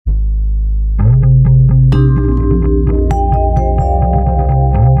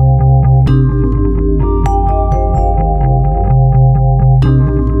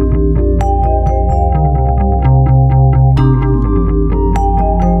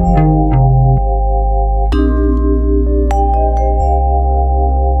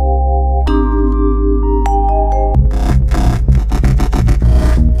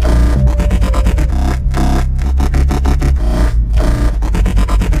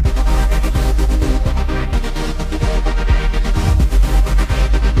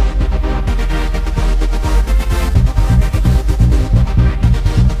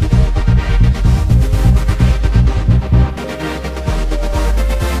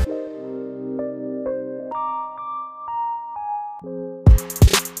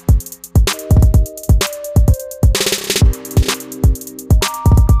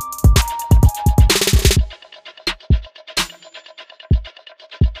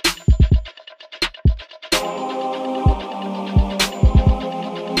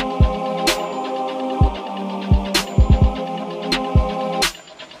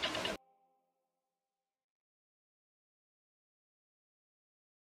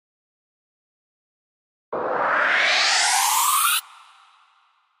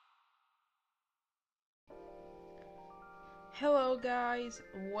Hello, guys,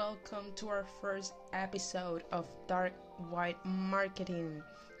 welcome to our first episode of Dark White Marketing.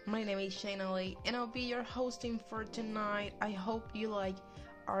 My name is Shayna Lee, and I'll be your hosting for tonight. I hope you like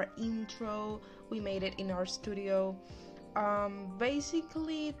our intro. We made it in our studio.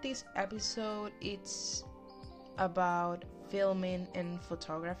 Basically, this episode it's about filming and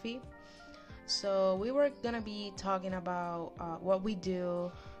photography. So we were gonna be talking about what we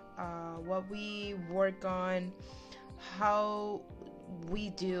do, what we work on, how we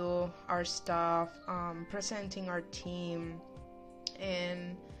do our stuff, presenting our team,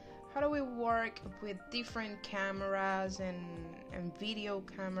 and how do we work with different cameras and video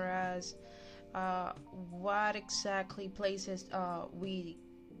cameras, what exactly places we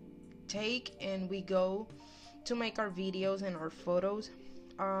take and we go to make our videos and our photos.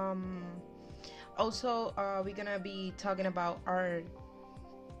 Also, we're gonna be talking about our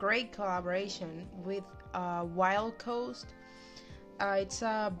great collaboration with Wild Coast. It's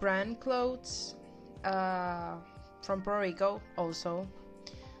a brand clothes from Puerto Rico also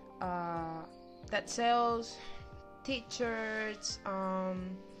that sells t-shirts,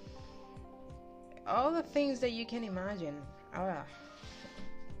 all the things that you can imagine.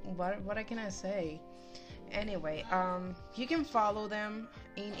 What can I say? Anyway, you can follow them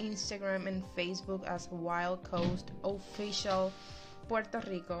in Instagram and Facebook as Wild Coast Official Puerto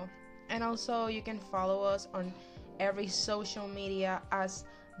Rico, and also you can follow us on every social media as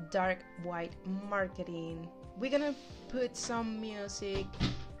Dark White Marketing. We're gonna put some music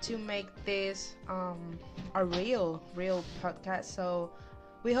to make this a real podcast, so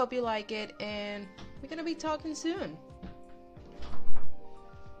we hope you like it, and we're gonna be talking soon.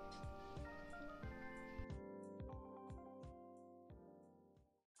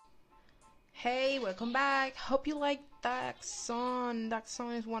 Hey, welcome back. Hope you like that song. That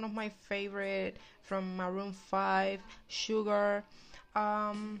song is one of my favorite from Maroon 5, Sugar.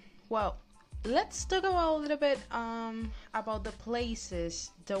 Well, let's talk about a little bit about the places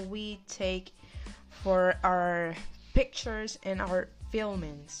that we take for our pictures and our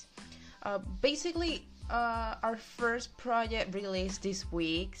filmings. Basically, our first project released this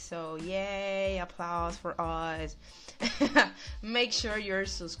week, so yay, applause for us. Make sure you're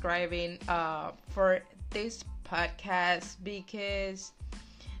subscribing for this podcast because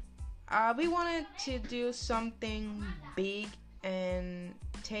we wanted to do something big and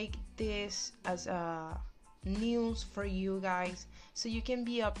take this as a news for you guys so you can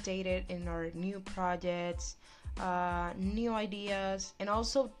be updated in our new projects, new ideas, and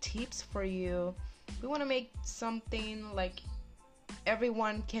also tips for you. We want to make something like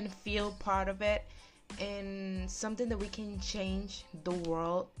everyone can feel part of it, and something that we can change the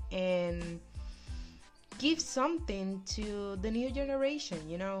world and give something to the new generation,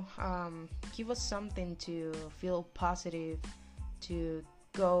 give us something to feel positive, to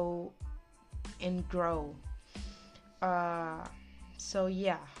go and grow. So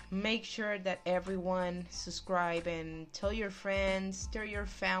yeah, make sure that everyone subscribe and tell your friends, tell your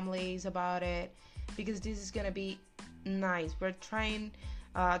families about it, because this is gonna be nice. We're trying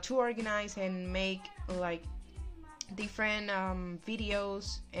to organize and make like different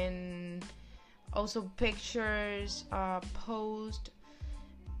videos and also pictures, post,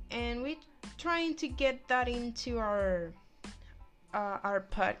 and we're trying to get that into our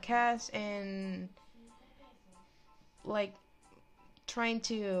podcast, and like trying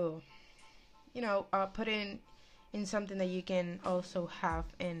to put in something that you can also have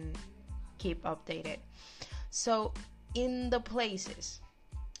and keep updated. So in the places,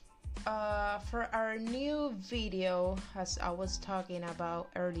 for our new video, as I was talking about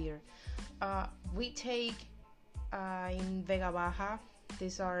earlier, we take in Vega Baja.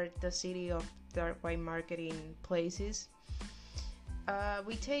 These are the city of Dark White Marketing places.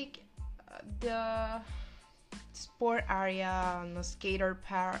 We take the sport area and the skater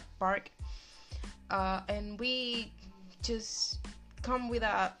park, and we just come with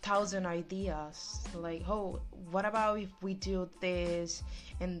 1,000 ideas, like, oh, what about if we do this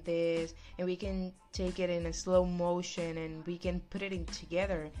and this, and we can take it in a slow motion and we can put it in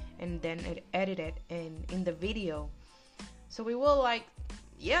together and then edit it in the video. So we will like,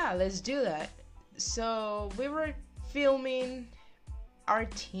 yeah, let's do that. So we were filming our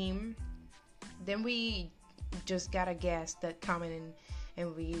team, then we just got a guest that coming in,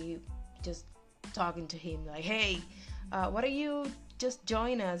 and we just talking to him like, hey, why don't you just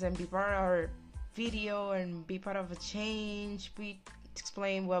join us and be part of our video and be part of a change? We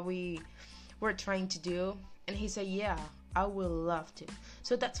explain what we were trying to do, and he said, yeah, I would love to.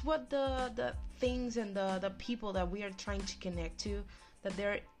 So that's what the things and the people that we are trying to connect to, that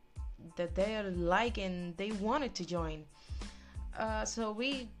they're like and they wanted to join. So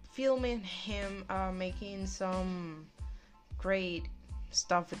we filming him making some great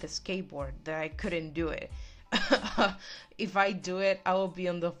stuff with the skateboard that I couldn't do it. If I do it, I will be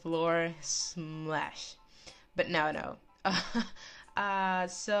on the floor smash. But no.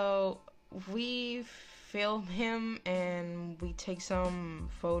 So we film him and we take some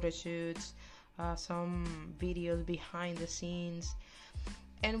photo shoots, some videos behind the scenes,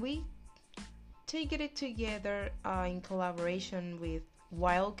 and we take it together in collaboration with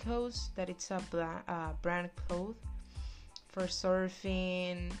Wild Coast, that it's a brand cloth for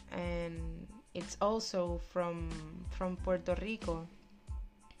surfing, and it's also from Puerto Rico.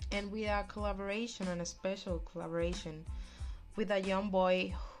 And we are collaboration and a special collaboration with a young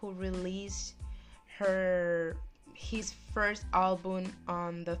boy who released his first album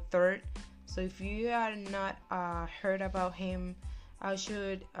on the 3rd. So if you are not heard about him, I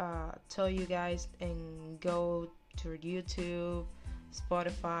should tell you guys and go to YouTube,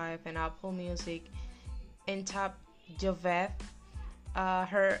 Spotify, and Apple Music and tap Joveth.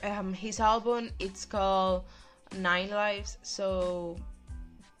 His album, it's called Nine Lives. So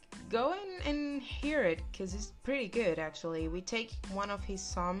go and hear it because it's pretty good actually. We take one of his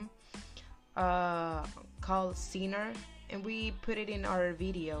songs called Sinner and we put it in our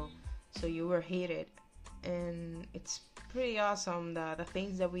video, so you will hear it, and it's pretty awesome, the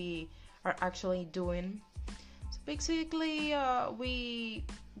things that we are actually doing. So basically we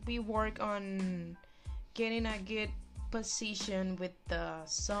work on getting a good position with the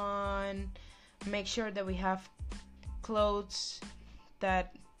sun, make sure that we have clothes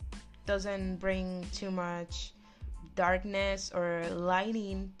that doesn't bring too much darkness or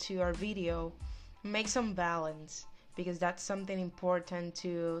lighting to our video, make some balance, because that's something important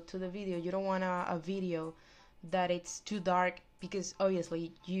to the video. You don't want a video that it's too dark, because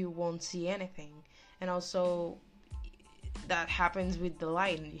obviously you won't see anything. And also that happens with the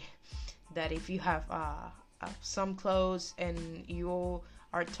light, that if you have some clothes and you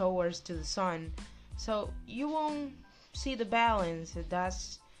are towards to the sun, so you won't see the balance.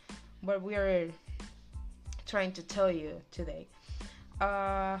 That's what we are trying to tell you today.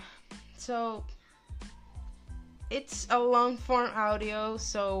 So it's a long form audio,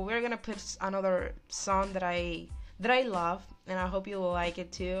 so we're gonna put another song that I love, and I hope you will like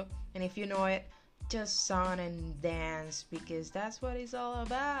it too. And if you know it, just sing and dance, because that's what it's all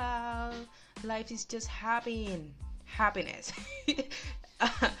about. Life is just happiness.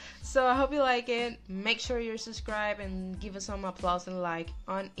 So I hope you like it. Make sure you're subscribed and give us some applause and like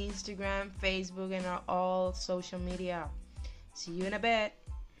on Instagram, Facebook, and all social media. See you in a bit.